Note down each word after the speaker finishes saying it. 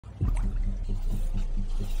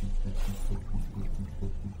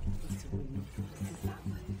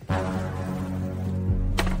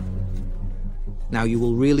Now you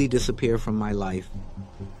will really disappear from my life.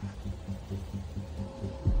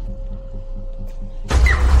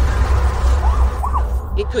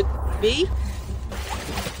 It could be.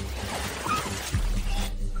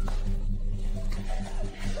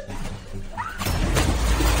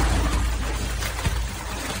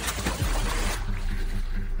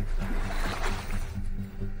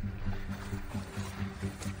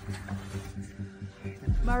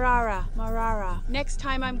 Marara. Next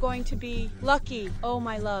time I'm going to be lucky. Oh,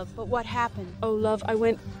 my love. But what happened? Oh, love, I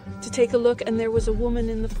went to take a look and there was a woman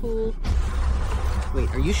in the pool. Wait,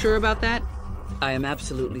 are you sure about that? I am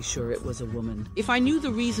absolutely sure it was a woman. If I knew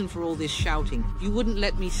the reason for all this shouting, you wouldn't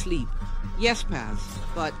let me sleep. Yes, Paz,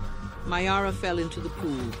 but Mayara fell into the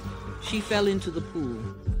pool. She fell into the pool.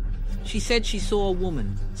 She said she saw a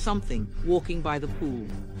woman, something, walking by the pool.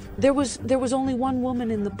 There was only one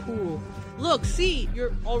woman in the pool. Look, see,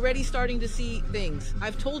 you're already starting to see things.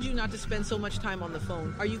 I've told you not to spend so much time on the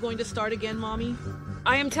phone. Are you going to start again, Mommy?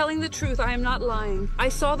 I am telling the truth. I am not lying. I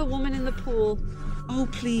saw the woman in the pool. Oh,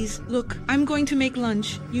 please, look, I'm going to make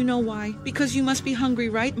lunch. You know why? Because you must be hungry,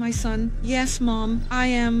 right, my son? Yes, Mom, I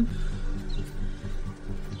am.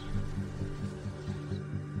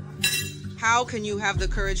 How can you have the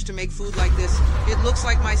courage to make food like this? It looks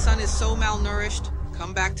like my son is so malnourished.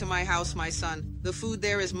 Come back to my house, my son. The food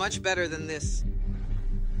there is much better than this.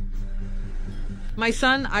 My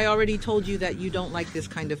son, I already told you that you don't like this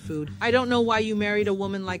kind of food. I don't know why you married a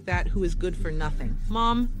woman like that who is good for nothing.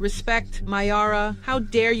 Mom, respect, Mayara. How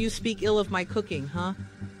dare you speak ill of my cooking, huh?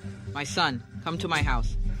 My son, come to my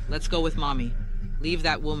house. Let's go with Mommy. Leave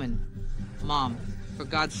that woman. Mom, for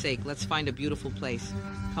God's sake, let's find a beautiful place.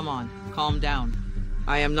 Come on, calm down.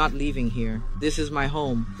 I am not leaving here. This is my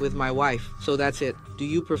home, with my wife, so that's it. Do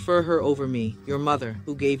you prefer her over me, your mother,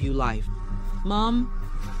 who gave you life? Mom,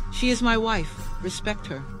 she is my wife. Respect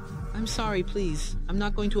her. I'm sorry, please. I'm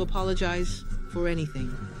not going to apologize for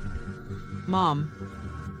anything. Mom.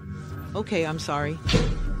 Okay, I'm sorry.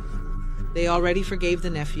 They already forgave the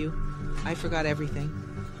nephew. I forgot everything.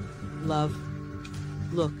 Love.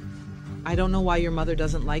 Look, I don't know why your mother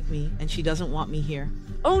doesn't like me, and she doesn't want me here.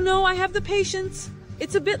 Oh no, I have the patience.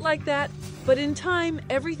 It's a bit like that, but in time,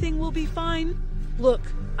 everything will be fine. Look,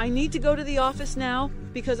 I need to go to the office now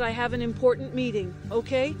because I have an important meeting,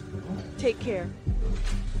 okay? Take care.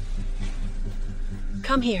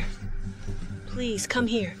 Come here. Please, come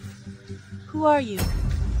here. Who are you?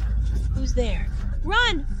 Who's there?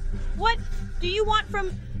 Run! What do you want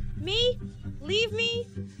from me? Leave me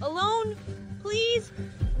alone, please.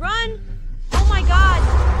 Run! Oh my God!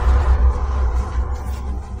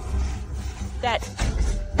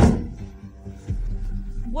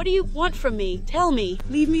 What do you want from me? Tell me.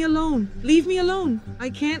 Leave me alone. Leave me alone. I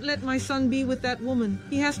can't let my son be with that woman.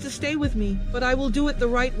 He has to stay with me, but I will do it the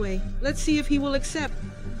right way. Let's see if he will accept.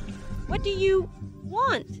 What do you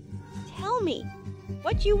want? Tell me.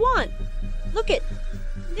 What you want? Look at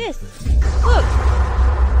this. Look.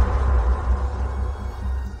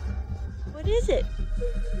 What is it?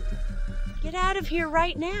 Get out of here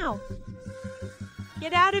right now.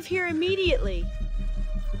 Get out of here immediately.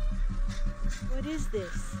 What is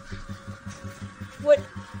this? What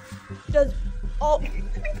does all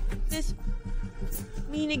this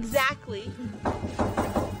mean exactly?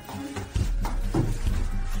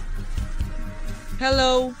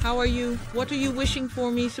 Hello, how are you? What are you wishing for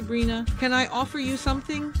me, Sabrina? Can I offer you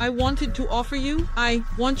something? I wanted to offer you. I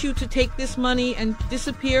want you to take this money and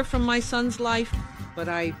disappear from my son's life, but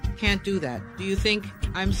I can't do that. Do you think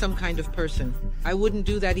I'm some kind of person? I wouldn't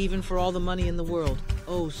do that even for all the money in the world.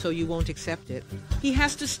 Oh, so you won't accept it? He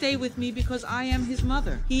has to stay with me because I am his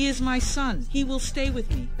mother. He is my son. He will stay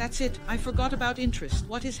with me. That's it. I forgot about interest.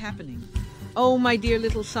 What is happening? Oh, my dear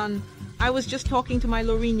little son. I was just talking to my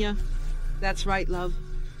Lorena. That's right, love.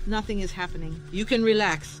 Nothing is happening. You can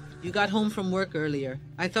relax. You got home from work earlier.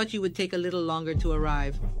 I thought you would take a little longer to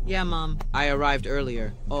arrive. Yeah, Mom. I arrived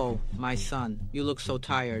earlier. Oh, my son. You look so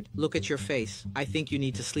tired. Look at your face. I think you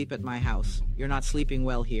need to sleep at my house. You're not sleeping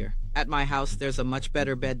well here. At my house, there's a much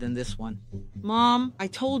better bed than this one. Mom, I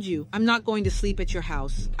told you, I'm not going to sleep at your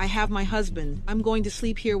house. I have my husband. I'm going to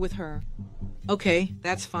sleep here with her. Okay,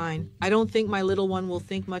 that's fine. I don't think my little one will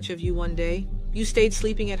think much of you one day. You stayed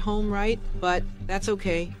sleeping at home, right? But that's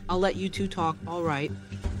okay. I'll let you two talk, all right?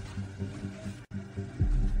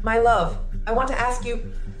 My love, I want to ask you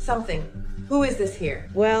something. Who is this here?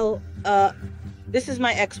 Well, this is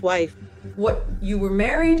my ex-wife. What, you were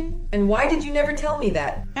married? And why did you never tell me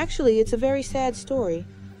that? Actually, it's a very sad story,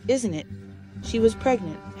 isn't it? She was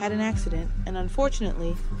pregnant, had an accident, and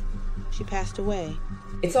unfortunately, she passed away.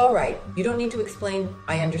 It's all right. You don't need to explain.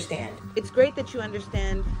 I understand. It's great that you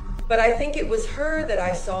understand, but I think it was her that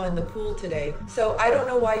I saw in the pool today. So I don't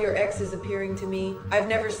know why your ex is appearing to me. I've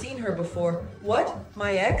never seen her before. What?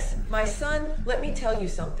 My ex? My son? Let me tell you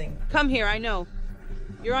something. Come here, I know.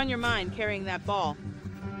 You're on your mind carrying that ball.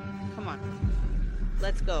 Come on.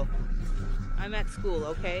 Let's go. I'm at school,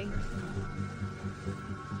 okay?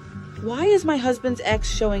 Why is my husband's ex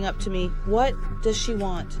showing up to me? What does she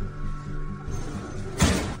want?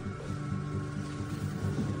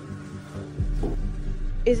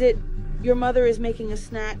 Is it your mother is making a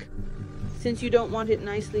snack? Since you don't want it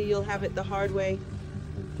nicely, you'll have it the hard way.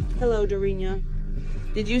 Hello, Dorina.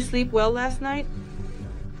 Did you sleep well last night?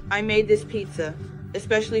 I made this pizza,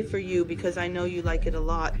 especially for you because I know you like it a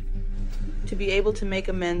lot. To be able to make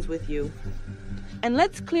amends with you. And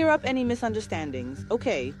let's clear up any misunderstandings,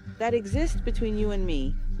 okay, that exist between you and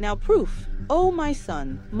me. Now proof. Oh, my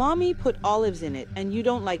son, Mommy put olives in it, and you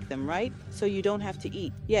don't like them, right? So you don't have to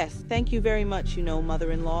eat. Yes, thank you very much, you know,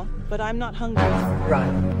 mother-in-law, but I'm not hungry.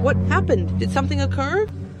 Run. What happened? Did something occur?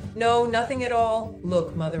 No, nothing at all.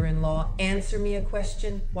 Look, mother-in-law, answer me a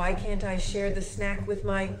question. Why can't I share the snack with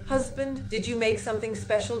my husband? Did you make something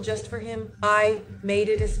special just for him? I made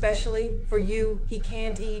it especially for you. He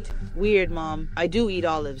can't eat. Weird, Mom. I do eat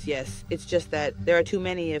olives, yes. It's just that there are too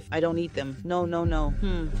many if I don't eat them. No.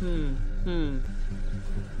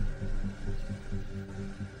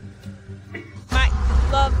 My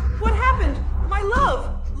love. What happened? My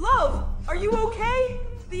love! Love! Are you okay?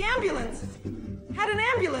 The ambulance! Had an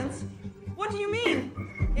ambulance? What do you mean?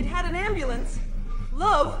 It had an ambulance?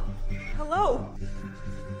 Love? Hello?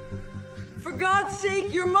 For God's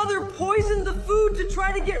sake, your mother poisoned the food to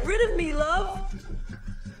try to get rid of me, love!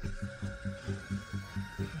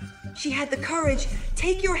 She had the courage.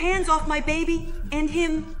 Take your hands off my baby and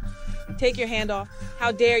him. Take your hand off.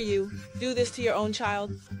 How dare you do this to your own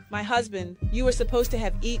child? My husband, you were supposed to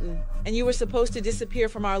have eaten, and you were supposed to disappear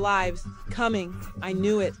from our lives. Coming. I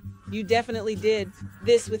knew it. You definitely did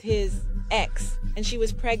this with his ex, and she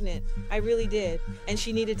was pregnant. I really did. And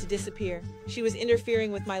she needed to disappear. She was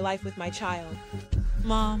interfering with my life with my child.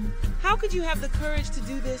 Mom, how could you have the courage to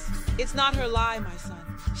do this? It's not her lie, my son.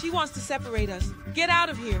 She wants to separate us. Get out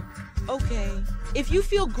of here. Okay. If you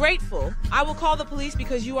feel grateful, I will call the police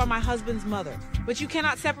because you are my husband's mother. But you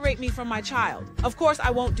cannot separate me from my child. Of course, I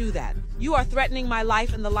won't do that. You are threatening my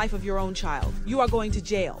life and the life of your own child. You are going to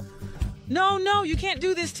jail. No, you can't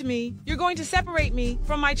do this to me. You're going to separate me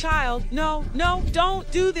from my child. No, don't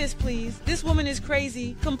do this, please. This woman is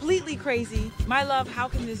crazy, completely crazy. My love, how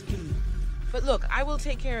can this be? But look, I will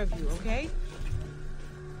take care of you, okay?